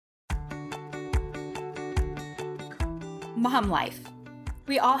Mom life.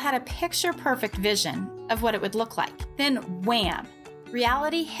 We all had a picture-perfect vision of what it would look like. Then wham!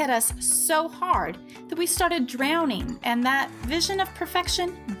 Reality hit us so hard that we started drowning and that vision of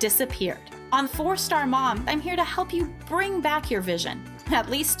perfection disappeared. On 4-Star Mom, I'm here to help you bring back your vision,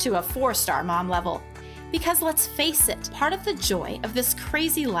 at least to a 4-star mom level. Because let's face it, part of the joy of this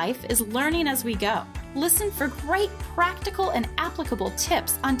crazy life is learning as we go. Listen for great practical and applicable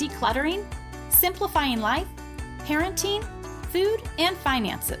tips on decluttering, simplifying life, parenting, food, and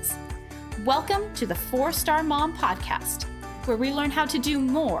finances. Welcome to the 4-Star Mom Podcast, where we learn how to do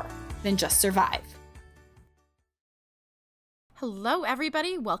more than just survive. Hello,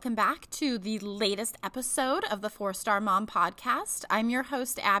 everybody. Welcome back to the latest episode of the 4-Star Mom Podcast. I'm your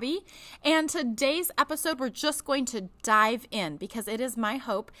host, Abby, and today's episode, we're just going to dive in because it is my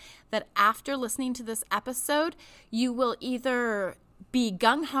hope that after listening to this episode, you will either be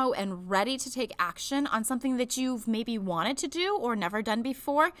gung-ho and ready to take action on something that you've maybe wanted to do or never done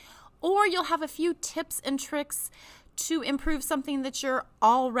before, or you'll have a few tips and tricks to improve something that you're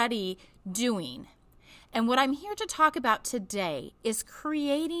already doing. And what I'm here to talk about today is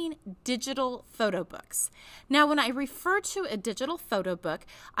creating digital photo books. Now, when I refer to a digital photo book,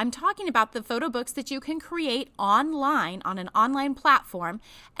 I'm talking about the photo books that you can create online on an online platform,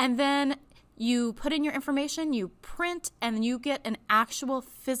 and then you put in your information, you print, and you get an actual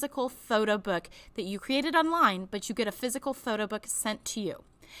physical photo book that you created online, but you get a physical photo book sent to you.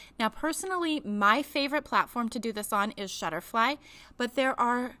 Now, personally, my favorite platform to do this on is Shutterfly, but there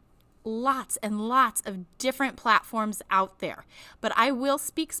are lots and lots of different platforms out there. But I will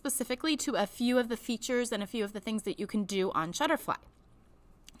speak specifically to a few of the features and a few of the things that you can do on Shutterfly.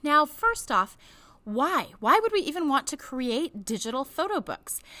 Now, first off, why? Why would we even want to create digital photo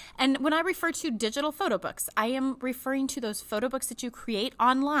books? And when I refer to digital photo books, I am referring to those photo books that you create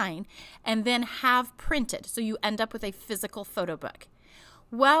online and then have printed, so you end up with a physical photo book.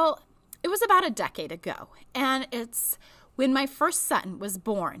 Well, it was about a decade ago, and it's when my first son was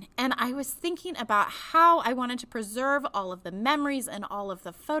born, and I was thinking about how I wanted to preserve all of the memories and all of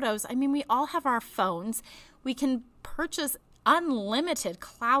the photos. I mean, we all have our phones. We can purchase unlimited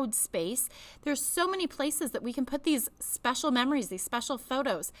cloud space. There's so many places that we can put these special memories, these special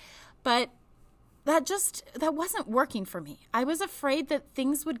photos, but that wasn't working for me. I was afraid that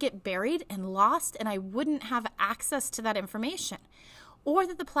things would get buried and lost, and I wouldn't have access to that information, or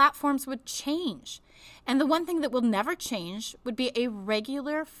that the platforms would change. And the one thing that will never change would be a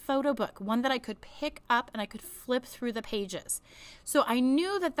regular photo book, one that I could pick up and I could flip through the pages. So I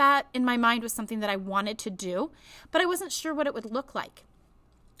knew that in my mind was something that I wanted to do, but I wasn't sure what it would look like.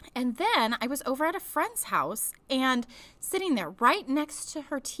 And then I was over at a friend's house, and sitting there right next to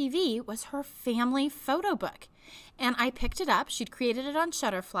her TV was her family photo book. And I picked it up. She'd created it on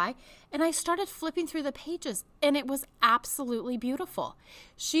Shutterfly, and I started flipping through the pages, and it was absolutely beautiful.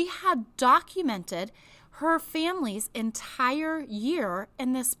 She had documented her family's entire year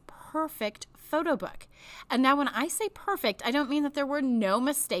in this perfect photo book. And now when I say perfect, I don't mean that there were no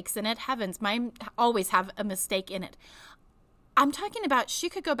mistakes in it. Heavens, mine always have a mistake in it. I'm talking about she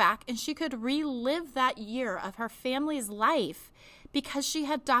could go back and she could relive that year of her family's life because she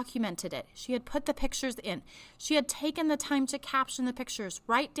had documented it. She had put the pictures in. She had taken the time to caption the pictures,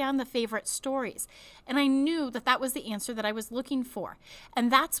 write down the favorite stories. And I knew that was the answer that I was looking for.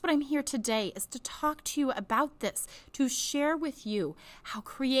 And that's what I'm here today, is to talk to you about this, to share with you how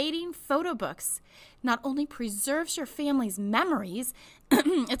creating photo books not only preserves your family's memories,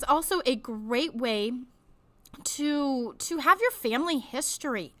 it's also a great way to have your family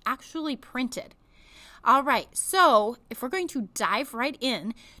history actually printed. All right, so if we're going to dive right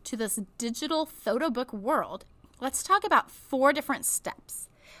in to this digital photo book world, let's talk about 4 different steps.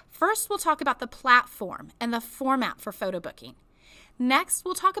 First, we'll talk about the platform and the format for photo booking. Next,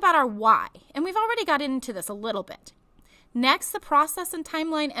 we'll talk about our why, and we've already got into this a little bit. Next, the process and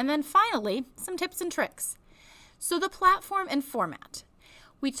timeline, and then finally, some tips and tricks. So the platform and format.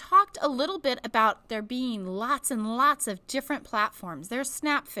 We talked a little bit about there being lots and lots of different platforms. There's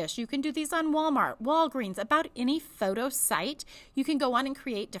Snapfish. You can do these on Walmart, Walgreens, about any photo site. You can go on and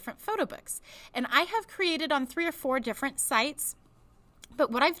create different photo books. And I have created on 3 or 4 different sites. But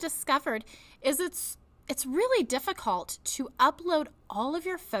what I've discovered is it's really difficult to upload all of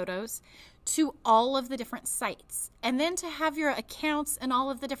your photos to all of the different sites. And then to have your accounts in all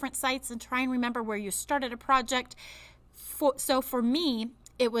of the different sites and try and remember where you started a project. So for me,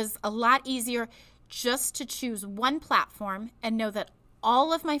 it was a lot easier just to choose one platform and know that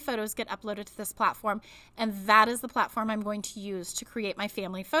all of my photos get uploaded to this platform, and that is the platform I'm going to use to create my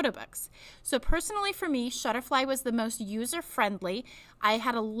family photo books. So personally for me, Shutterfly was the most user-friendly. I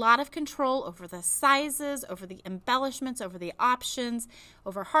had a lot of control over the sizes, over the embellishments, over the options,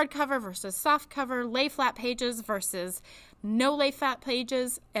 over hardcover versus softcover, lay flat pages versus no lay flat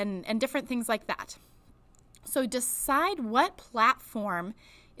pages, and different things like that. So decide what platform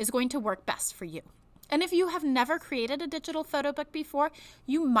is going to work best for you. And if you have never created a digital photo book before,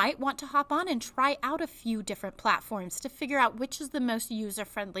 you might want to hop on and try out a few different platforms to figure out which is the most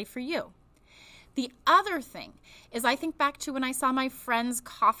user-friendly for you. The other thing is I think back to when I saw my friend's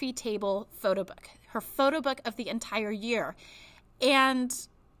coffee table photo book, her photo book of the entire year. And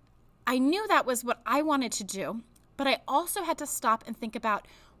I knew that was what I wanted to do, but I also had to stop and think about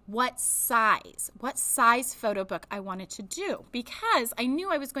what size photo book I wanted to do, because I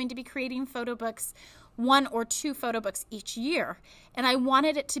knew I was going to be creating photo books, 1 or 2 photo books each year, and I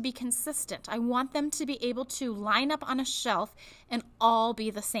wanted it to be consistent. I want them to be able to line up on a shelf and all be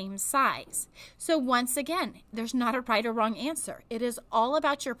the same size. So once again, there's not a right or wrong answer. It is all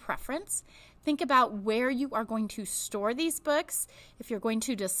about your preference. Think about where you are going to store these books, if you're going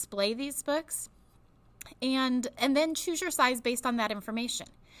to display these books, and then choose your size based on that information.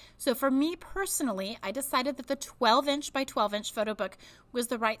 So for me personally, I decided that the 12-inch by 12-inch photo book was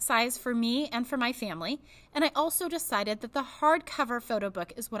the right size for me and for my family. And I also decided that the hardcover photo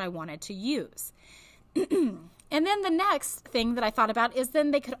book is what I wanted to use. And then the next thing that I thought about is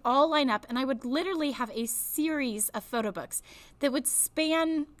then they could all line up and I would literally have a series of photo books that would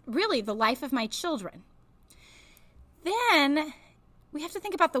span really the life of my children. Then we have to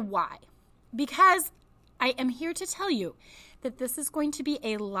think about the why, because I am here to tell you that this is going to be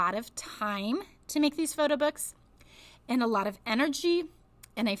a lot of time to make these photo books and a lot of energy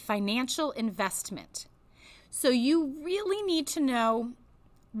and a financial investment. So you really need to know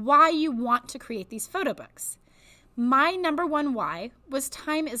why you want to create these photo books. My number one why was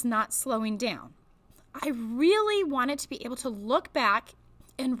time is not slowing down. I really wanted to be able to look back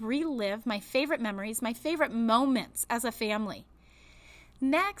and relive my favorite memories, my favorite moments as a family.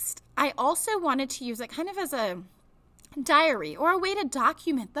 Next, I also wanted to use it kind of as a diary or a way to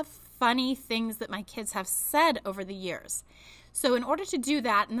document the funny things that my kids have said over the years. So in order to do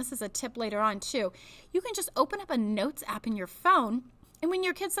that, and this is a tip later on too, you can just open up a notes app in your phone, and when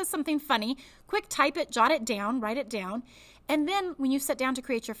your kid says something funny, quick type it, jot it down, write it down, and then when you sit down to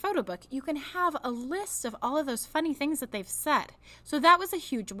create your photo book, you can have a list of all of those funny things that they've said. So that was a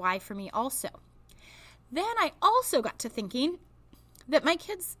huge why for me also. Then I also got to thinking that my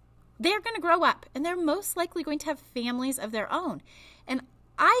kids, they're going to grow up and they're most likely going to have families of their own. And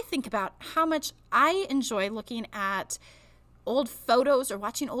I think about how much I enjoy looking at old photos or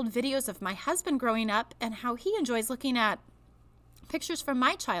watching old videos of my husband growing up and how he enjoys looking at pictures from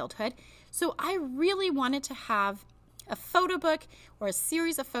my childhood. So I really wanted to have a photo book or a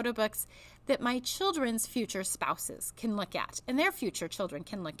series of photo books that my children's future spouses can look at and their future children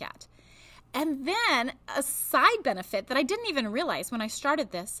can look at. And then a side benefit that I didn't even realize when I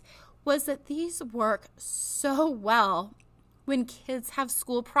started this was that these work so well when kids have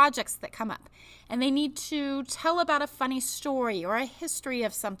school projects that come up and they need to tell about a funny story or a history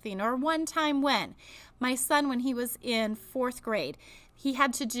of something or one time when. My son, when he was in 4th grade, he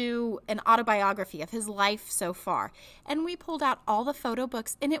had to do an autobiography of his life so far. And we pulled out all the photo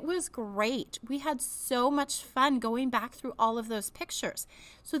books and it was great. We had so much fun going back through all of those pictures.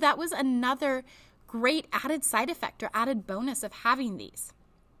 So that was another great added side effect or added bonus of having these.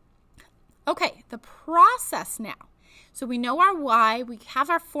 Okay, the process now. So we know our why, we have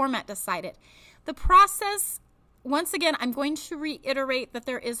our format decided. The process, once again, I'm going to reiterate that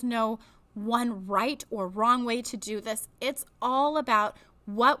there is no one right or wrong way to do this. It's all about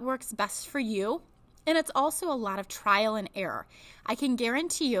what works best for you. And it's also a lot of trial and error. I can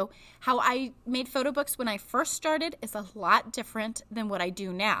guarantee you how I made photo books when I first started is a lot different than what I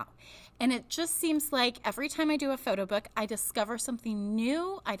do now. And it just seems like every time I do a photo book, I discover something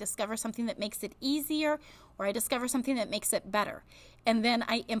new, I discover something that makes it easier, or I discover something that makes it better. And then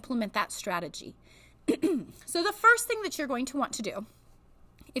I implement that strategy. So the first thing that you're going to want to do,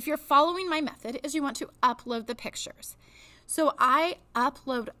 if you're following my method, is you want to upload the pictures. So I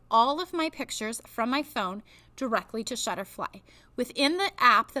upload all of my pictures from my phone directly to Shutterfly. Within the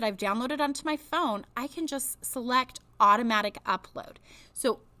app that I've downloaded onto my phone, I can just select automatic upload.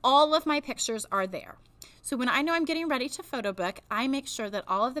 So all of my pictures are there. So when I know I'm getting ready to photo book, I make sure that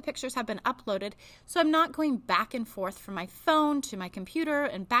all of the pictures have been uploaded so I'm not going back and forth from my phone to my computer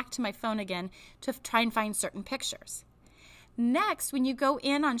and back to my phone again to try and find certain pictures. Next, when you go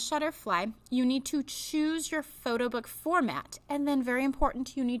in on Shutterfly, you need to choose your photo book format. And then very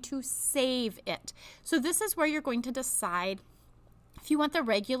important, you need to save it. So this is where you're going to decide if you want the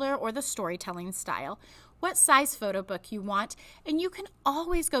regular or the storytelling style, what size photo book you want, and you can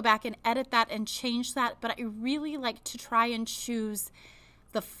always go back and edit that and change that, but I really like to try and choose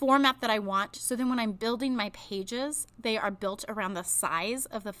the format that I want, so then when I'm building my pages, they are built around the size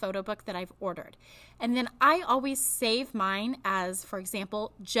of the photo book that I've ordered. And then I always save mine as, for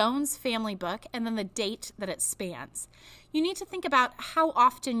example, Jones Family Book, and then the date that it spans. You need to think about how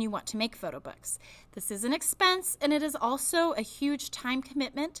often you want to make photo books. This is an expense, and it is also a huge time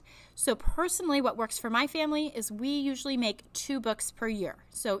commitment. So personally, what works for my family is we usually make 2 books per year.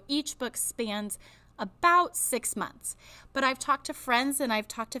 So each book spans about 6 months. But I've talked to friends and I've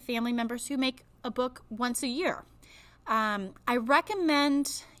talked to family members who make a book once a year. I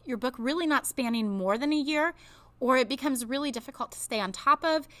recommend your book really not spanning more than a year, or it becomes really difficult to stay on top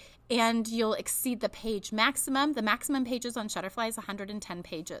of and you'll exceed the page maximum. The maximum pages on Shutterfly is 110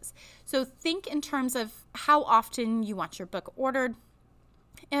 pages. So think in terms of how often you want your book ordered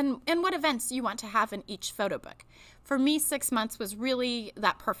and what events you want to have in each photo book. For me, 6 months was really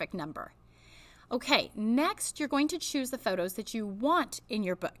that perfect number. Okay, next you're going to choose the photos that you want in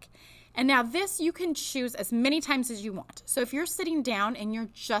your book. And now this you can choose as many times as you want. So if you're sitting down and you're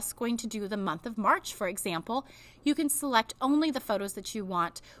just going to do the month of March, for example, you can select only the photos that you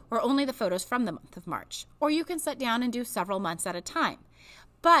want or only the photos from the month of March. Or you can sit down and do several months at a time.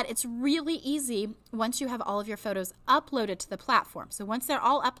 But it's really easy once you have all of your photos uploaded to the platform. So once they're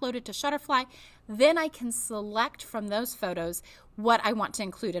all uploaded to Shutterfly, then I can select from those photos what I want to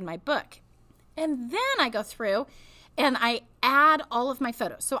include in my book. And then I go through and I add all of my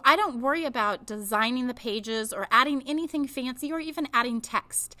photos. So I don't worry about designing the pages or adding anything fancy or even adding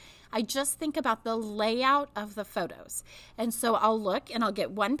text. I just think about the layout of the photos. And so I'll look and I'll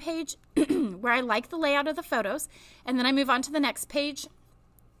get one page where I like the layout of the photos, and then I move on to the next page.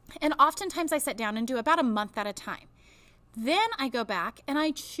 And oftentimes I sit down and do about a month at a time. Then I go back and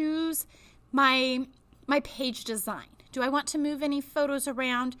I choose my page design. Do I want to move any photos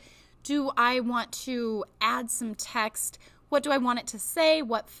around? Do I want to add some text? What do I want it to say?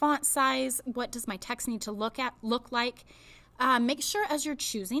 What font size? What does my text need to look like? Make sure as you're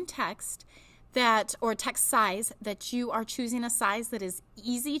choosing text or text size that you are choosing a size that is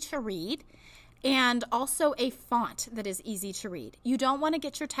easy to read and also a font that is easy to read. You don't want to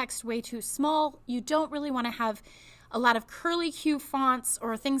get your text way too small. You don't really want to have a lot of curly Q fonts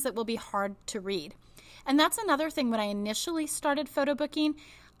or things that will be hard to read. And that's another thing. When I initially started photo booking,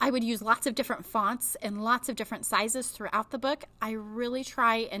 I would use lots of different fonts and lots of different sizes throughout the book. I really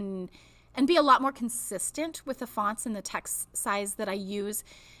try and be a lot more consistent with the fonts and the text size that I use.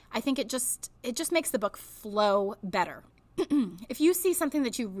 I think it just makes the book flow better. If you see something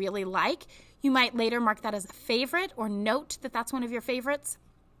that you really like, you might later mark that as a favorite or note that that's one of your favorites.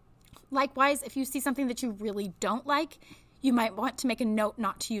 Likewise, if you see something that you really don't like, you might want to make a note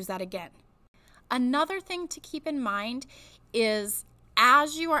not to use that again. Another thing to keep in mind is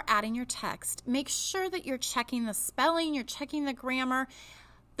as you are adding your text, make sure that you're checking the spelling, you're checking the grammar.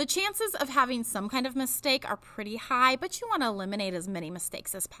 The chances of having some kind of mistake are pretty high, but you want to eliminate as many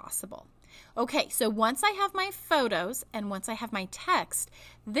mistakes as possible. Okay, so once I have my photos and once I have my text,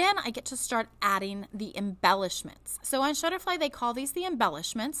 then I get to start adding the embellishments. So on Shutterfly, they call these the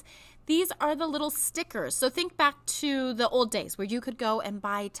embellishments. These are the little stickers. So think back to the old days where you could go and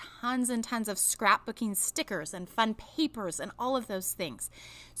buy tons and tons of scrapbooking stickers and fun papers and all of those things.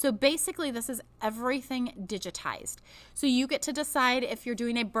 So basically, this is everything digitized. So you get to decide if you're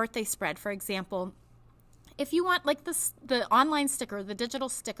doing a birthday spread, for example. If you want like the online sticker, the digital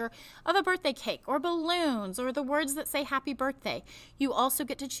sticker of a birthday cake or balloons or the words that say happy birthday, you also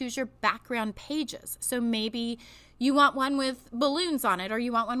get to choose your background pages. So maybe you want one with balloons on it, or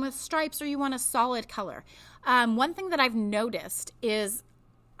you want one with stripes, or you want a solid color. One thing that I've noticed is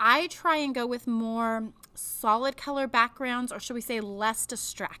I try and go with more solid color backgrounds, or should we say less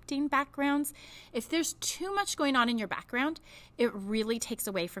distracting backgrounds. If there's too much going on in your background, it really takes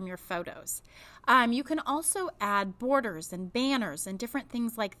away from your photos. You can also add borders and banners and different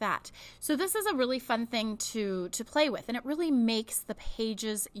things like that. So this is a really fun thing to play with, and it really makes the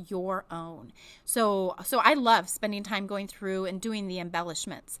pages your own. So I love spending time going through and doing the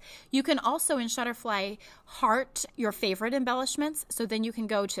embellishments. You can also in Shutterfly heart your favorite embellishments. So then you can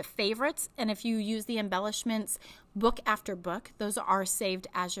go to favorites, and if you use the embellishments book after book, those are saved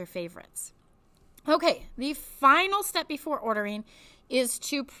as your favorites. Okay, the final step before ordering is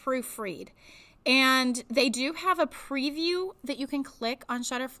to proofread. And they do have a preview that you can click on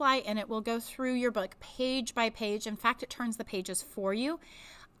Shutterfly, and it will go through your book page by page. In fact, it turns the pages for you.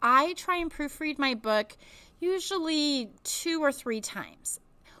 I try and proofread my book usually 2 or 3 times.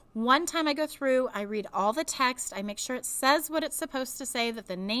 One time I go through, I read all the text, I make sure it says what it's supposed to say, that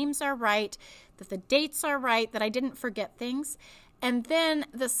the names are right, that the dates are right, that I didn't forget things. And then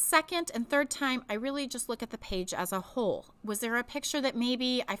the second and third time, I really just look at the page as a whole. Was there a picture that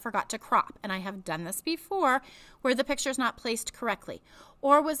maybe I forgot to crop? And I have done this before where the picture is not placed correctly.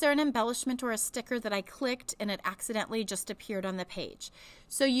 Or was there an embellishment or a sticker that I clicked and it accidentally just appeared on the page?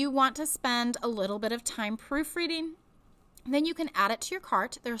 So you want to spend a little bit of time proofreading. Then you can add it to your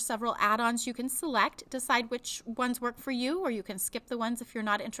cart. There are several add-ons you can select, decide which ones work for you, or you can skip the ones if you're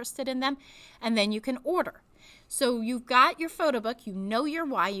not interested in them, and then you can order. So you've got your photo book, you know your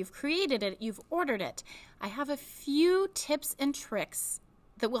why, you've created it, you've ordered it. I have a few tips and tricks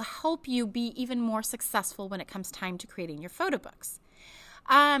that will help you be even more successful when it comes time to creating your photo books.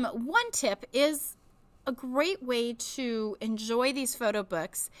 One tip is a great way to enjoy these photo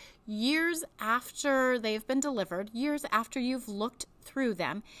books years after they've been delivered, years after you've looked through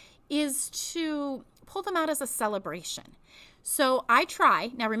them, is to pull them out as a celebration. So I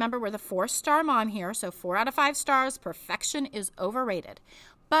try, now remember we're the 4-star mom here, so 4 out of 5 stars, perfection is overrated.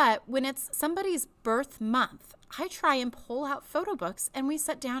 But when it's somebody's birth month, I try and pull out photo books and we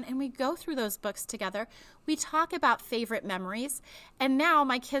sit down and we go through those books together. We talk about favorite memories. And now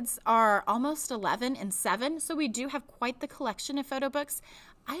my kids are almost 11 and 7, so we do have quite the collection of photo books.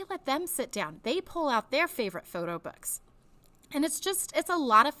 I let them sit down. They pull out their favorite photo books. And it's a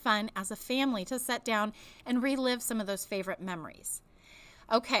lot of fun as a family to sit down and relive some of those favorite memories.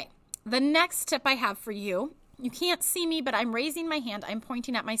 Okay, the next tip I have for you, you can't see me, but I'm raising my hand. I'm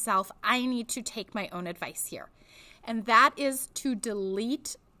pointing at myself. I need to take my own advice here. And that is to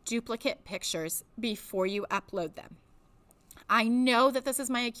delete duplicate pictures before you upload them. I know that this is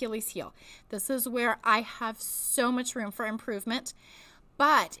my Achilles heel. This is where I have so much room for improvement.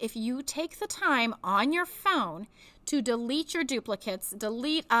 But if you take the time on your phone to delete your duplicates,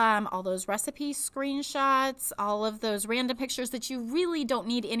 delete all those recipe screenshots, all of those random pictures that you really don't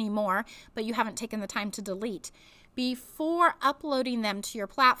need anymore, but you haven't taken the time to delete, before uploading them to your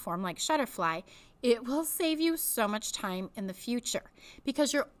platform like Shutterfly, it will save you so much time in the future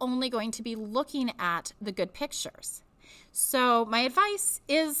because you're only going to be looking at the good pictures. So my advice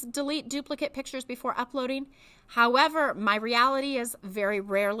is delete duplicate pictures before uploading. However, my reality is very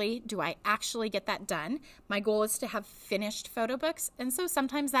rarely do I actually get that done. My goal is to have finished photo books, and so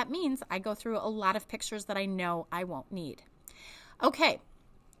sometimes that means I go through a lot of pictures that I know I won't need. Okay,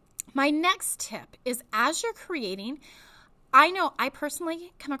 my next tip is as you're creating, I know I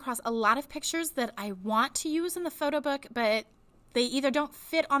personally come across a lot of pictures that I want to use in the photo book, but they either don't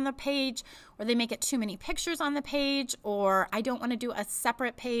fit on the page or they make it too many pictures on the page, or I don't want to do a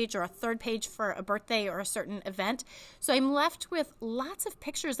separate page or a third page for a birthday or a certain event. So I'm left with lots of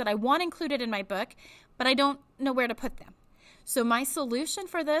pictures that I want included in my book, but I don't know where to put them. So my solution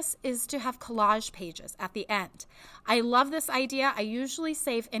for this is to have collage pages at the end. I love this idea. I usually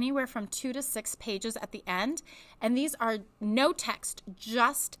save anywhere from 2 to 6 pages at the end, and these are no text,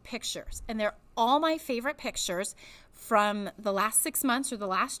 just pictures. And they're all my favorite pictures from the last 6 months or the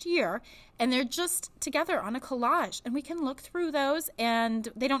last year, and they're just together on a collage, and we can look through those and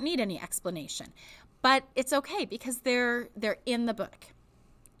they don't need any explanation. But it's okay because they're in the book.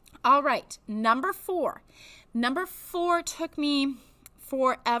 All right, number 4. Number 4 took me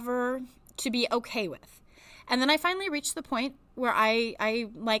forever to be okay with. And then I finally reached the point where I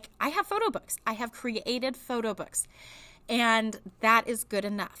have photo books. I have created photo books, and that is good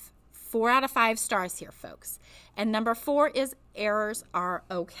enough. 4 out of 5 stars here, folks. And number 4 is errors are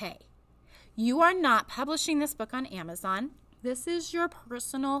okay. You are not publishing this book on Amazon. This is your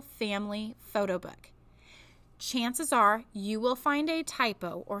personal family photo book. Chances are you will find a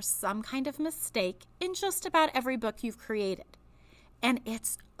typo or some kind of mistake in just about every book you've created. And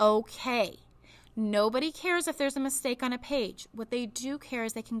it's okay. Nobody cares if there's a mistake on a page. What they do care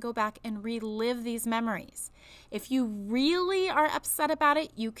is they can go back and relive these memories. If you really are upset about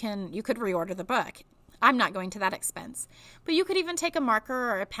it, you could reorder the book. I'm not going to that expense. But you could even take a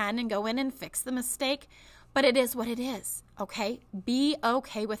marker or a pen and go in and fix the mistake. But it is what it is, okay? Be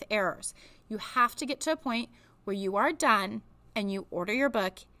okay with errors. You have to get to a point where you are done and you order your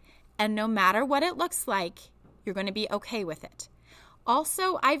book, and no matter what it looks like, you're going to be okay with it.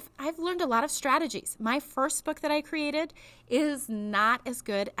 Also, I've learned a lot of strategies. My first book that I created is not as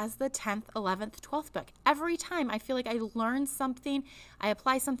good as the 10th, 11th, 12th book. Every time I feel like I learn something, I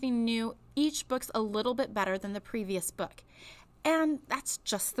apply something new. Each book's a little bit better than the previous book. And that's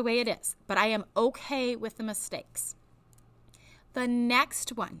just the way it is. But I am okay with the mistakes. The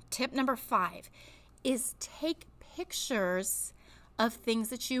next one, tip number 5, is take pictures of things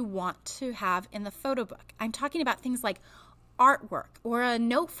that you want to have in the photo book. I'm talking about things like artwork or a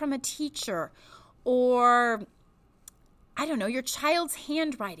note from a teacher or, I don't know, your child's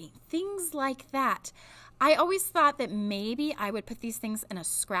handwriting, things like that. I always thought that maybe I would put these things in a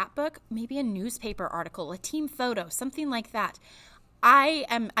scrapbook, maybe a newspaper article, a team photo, something like that.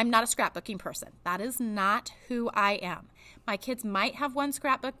 I'm not a scrapbooking person. That is not who I am. My kids might have one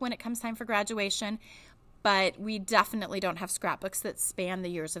scrapbook when it comes time for graduation, but we definitely don't have scrapbooks that span the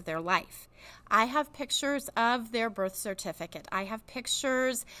years of their life. I have pictures of their birth certificate. I have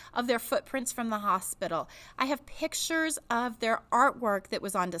pictures of their footprints from the hospital. I have pictures of their artwork that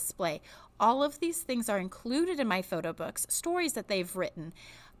was on display. All of these things are included in my photo books, stories that they've written.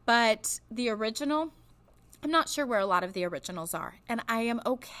 But the original, I'm not sure where a lot of the originals are. And I am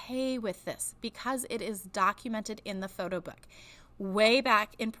okay with this because it is documented in the photo book. Way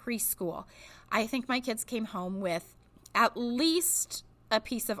back in preschool, I think my kids came home with at least a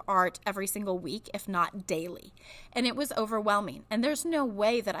piece of art every single week, if not daily. And it was overwhelming. And there's no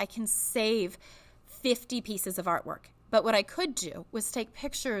way that I can save 50 pieces of artwork. But what I could do was take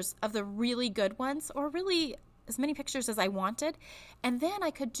pictures of the really good ones, or really as many pictures as I wanted. And then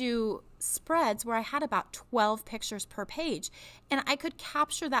I could do spreads where I had about 12 pictures per page. And I could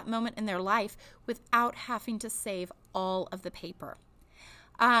capture that moment in their life without having to save all of the paper.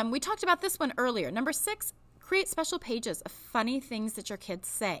 We talked about this one earlier. Number 6, create special pages of funny things that your kids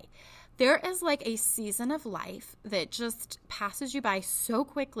say. There is like a season of life that just passes you by so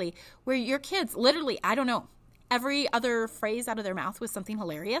quickly where your kids literally, I don't know, every other phrase out of their mouth was something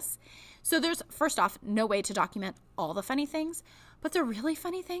hilarious. So there's, first off, no way to document all the funny things, but the really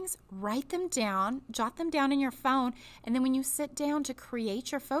funny things, write them down, jot them down in your phone, and then when you sit down to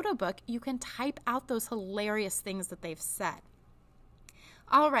create your photo book, you can type out those hilarious things that they've said.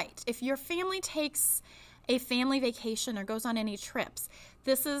 All right, if your family takes a family vacation or goes on any trips,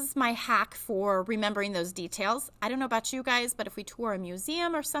 this is my hack for remembering those details. I don't know about you guys, but if we tour a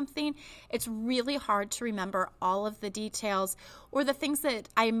museum or something, it's really hard to remember all of the details or the things that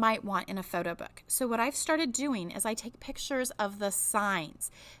I might want in a photo book. So what I've started doing is I take pictures of the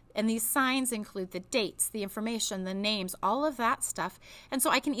signs. And these signs include the dates, the information, the names, all of that stuff. And so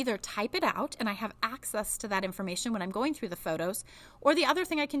I can either type it out and I have access to that information when I'm going through the photos, or the other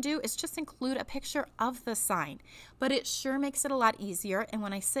thing I can do is just include a picture of the sign. But it sure makes it a lot easier. And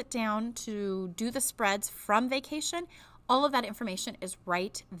when I sit down to do the spreads from vacation, all of that information is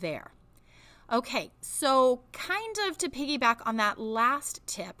right there. Okay, so kind of to piggyback on that last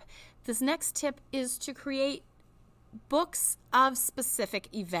tip, this next tip is to create books of specific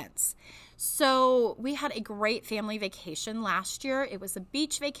events. So we had a great family vacation last year. It was a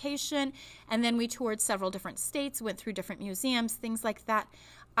beach vacation, and then we toured several different states, went through different museums, things like that.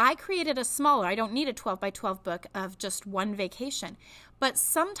 I created a smaller, I don't need a 12 by 12 book of just one vacation, but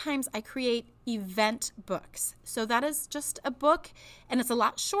sometimes I create event books. So that is just a book, and it's a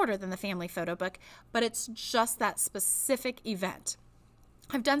lot shorter than the family photo book, but it's just that specific event.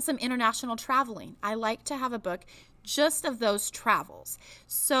 I've done some international traveling. I like to have a book just of those travels.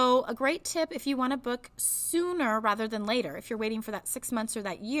 So a great tip if you want to book sooner rather than later, if you're waiting for that 6 months or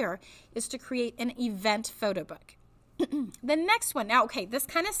that year, is to create an event photo book. The next one, now, okay, this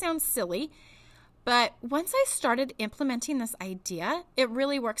kind of sounds silly, but once I started implementing this idea, it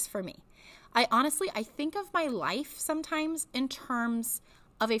really works for me. I think of my life sometimes in terms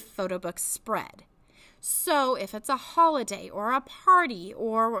of a photo book spread. So if it's a holiday or a party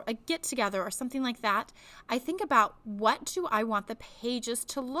or a get-together or something like that, I think about what do I want the pages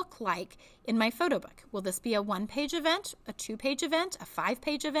to look like in my photo book. Will this be a 1-page event, a 2-page event, a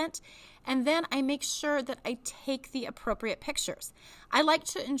 5-page event? And then I make sure that I take the appropriate pictures. I like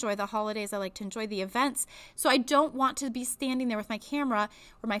to enjoy the holidays. I like to enjoy the events. So I don't want to be standing there with my camera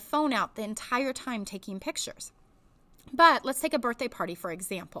or my phone out the entire time taking pictures. But let's take a birthday party, for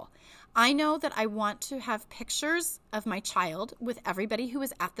example. I know that I want to have pictures of my child with everybody who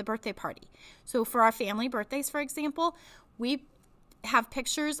was at the birthday party. So for our family birthdays, for example, we have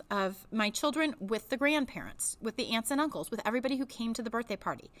pictures of my children with the grandparents, with the aunts and uncles, with everybody who came to the birthday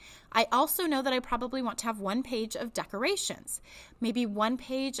party. I also know that I probably want to have 1 page of decorations, maybe 1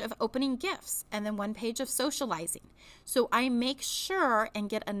 page of opening gifts, and then 1 page of socializing. So I make sure and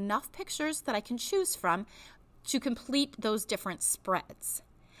get enough pictures that I can choose from to complete those different spreads.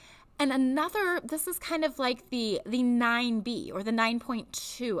 And this is kind of like the 9B or the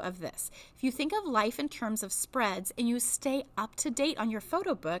 9.2 of this. If you think of life in terms of spreads and you stay up to date on your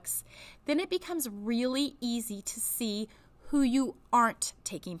photo books, then it becomes really easy to see who you aren't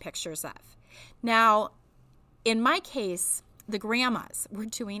taking pictures of. Now, in my case, the grandmas were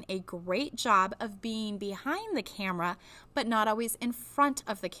doing a great job of being behind the camera, but not always in front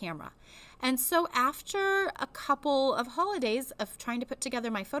of the camera. And so after a couple of holidays of trying to put together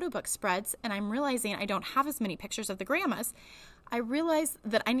my photo book spreads, and I'm realizing I don't have as many pictures of the grandmas, I realized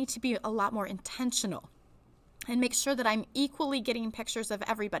that I need to be a lot more intentional and make sure that I'm equally getting pictures of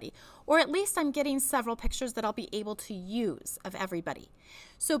everybody, or at least I'm getting several pictures that I'll be able to use of everybody.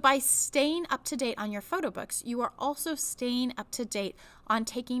 So by staying up to date on your photo books, you are also staying up to date on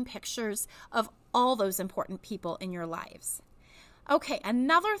taking pictures of all those important people in your lives. Okay,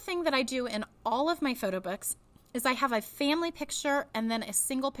 another thing that I do in all of my photo books is I have a family picture and then a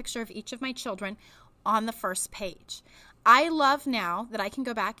single picture of each of my children on the first page. I love now that I can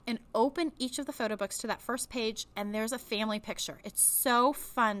go back and open each of the photo books to that first page and there's a family picture. It's so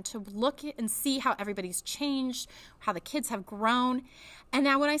fun to look and see how everybody's changed, how the kids have grown. And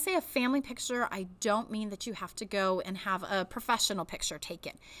now when I say a family picture, I don't mean that you have to go and have a professional picture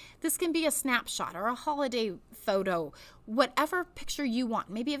taken. This can be a snapshot or a holiday photo, whatever picture you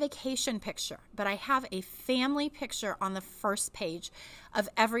want, maybe a vacation picture. But I have a family picture on the first page of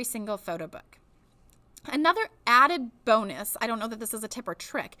every single photo book. Another added bonus, I don't know that this is a tip or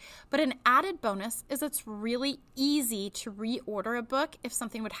trick, but an added bonus is it's really easy to reorder a book if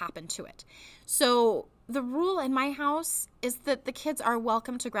something would happen to it. So the rule in my house is that the kids are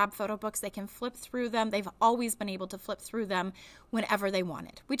welcome to grab photo books. They can flip through them. They've always been able to flip through them whenever they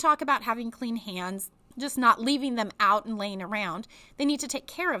wanted. We talk about having clean hands, just not leaving them out and laying around. They need to take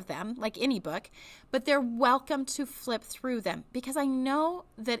care of them like any book, but they're welcome to flip through them because I know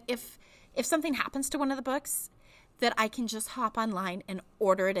that if something happens to one of the books, that I can just hop online and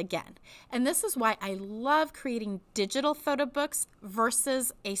order it again. And this is why I love creating digital photo books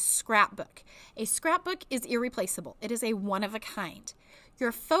versus a scrapbook. A scrapbook is irreplaceable. It is a one-of-a-kind.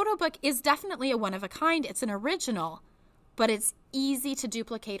 Your photo book is definitely a one-of-a-kind. It's an original, but it's easy to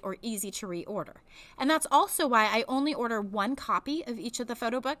duplicate or easy to reorder. And that's also why I only order one copy of each of the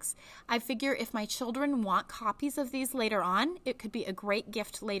photo books. I figure if my children want copies of these later on, it could be a great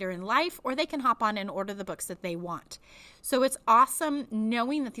gift later in life, or they can hop on and order the books that they want. So it's awesome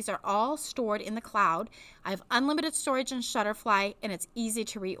knowing that these are all stored in the cloud. I have unlimited storage in Shutterfly, and it's easy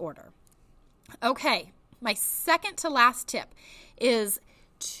to reorder. Okay, my second to last tip is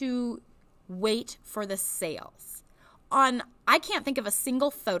to wait for the sales. I can't think of a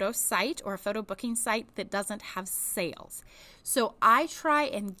single photo site or a photo booking site that doesn't have sales. So I try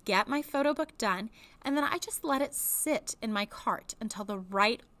and get my photo book done, and then I just let it sit in my cart until the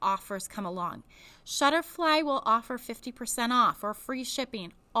right offers come along. Shutterfly will offer 50% off or free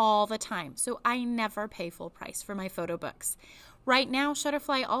shipping all the time, so I never pay full price for my photo books. Right now,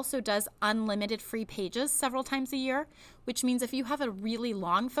 Shutterfly also does unlimited free pages several times a year, which means if you have a really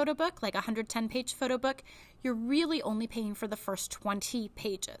long photo book, like a 110-page photo book, you're really only paying for the first 20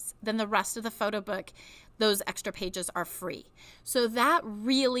 pages. Then the rest of the photo book, those extra pages are free. So that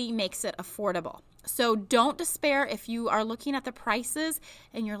really makes it affordable. So don't despair if you are looking at the prices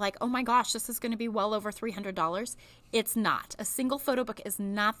and you're like, oh my gosh, this is going to be well over $300. It's not. A single photo book is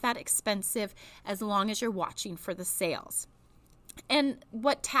not that expensive as long as you're watching for the sales. And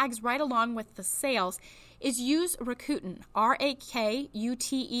what tags right along with the sales is use Rakuten,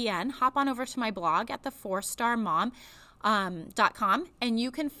 Rakuten. Hop on over to my blog at the4starmom.com and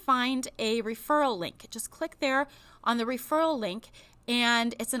you can find a referral link. Just click there on the referral link,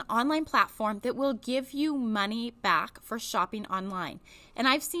 and it's an online platform that will give you money back for shopping online. And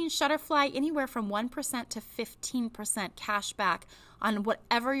I've seen Shutterfly anywhere from 1% to 15% cash back on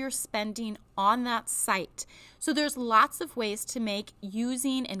whatever you're spending on that site. So there's lots of ways to make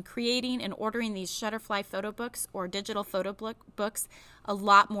using and creating and ordering these Shutterfly photo books or digital photo books a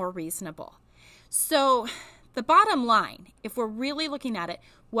lot more reasonable. So the bottom line, if we're really looking at it,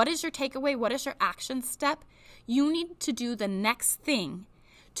 what is your takeaway? What is your action step? You need to do the next thing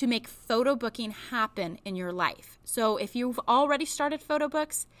to make photo booking happen in your life. So if you've already started photo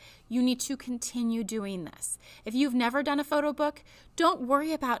books, you need to continue doing this. If you've never done a photo book, don't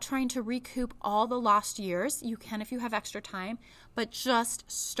worry about trying to recoup all the lost years. You can if you have extra time, but just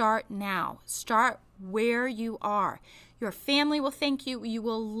start now. Start where you are. Your family will thank you. You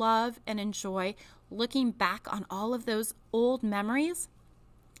will love and enjoy looking back on all of those old memories.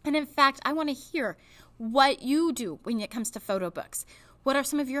 And in fact, I want to hear what you do when it comes to photo books. What are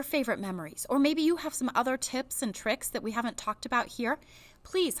some of your favorite memories? Or maybe you have some other tips and tricks that we haven't talked about here.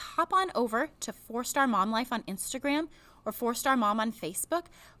 Please hop on over to 4-Star Mom Life on Instagram or 4-Star Mom on Facebook.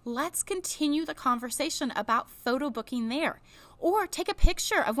 Let's continue the conversation about photo booking there. Or take a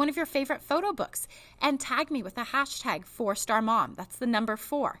picture of one of your favorite photo books and tag me with the hashtag 4-Star Mom. That's the number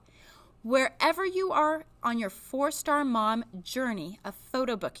 4. Wherever you are on your 4-Star Mom journey of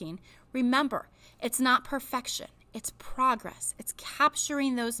photo booking, remember, it's not perfection. It's progress. It's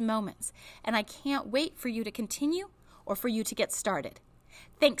capturing those moments. And I can't wait for you to continue or for you to get started.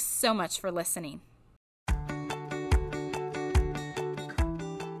 Thanks so much for listening.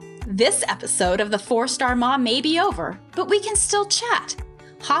 This episode of the 4-Star Mom may be over, but we can still chat.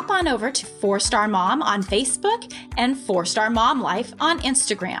 Hop on over to 4-Star Mom on Facebook and 4-Star Mom Life on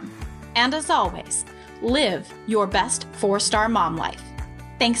Instagram. And as always, live your best 4-Star Mom life.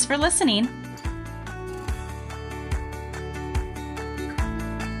 Thanks for listening.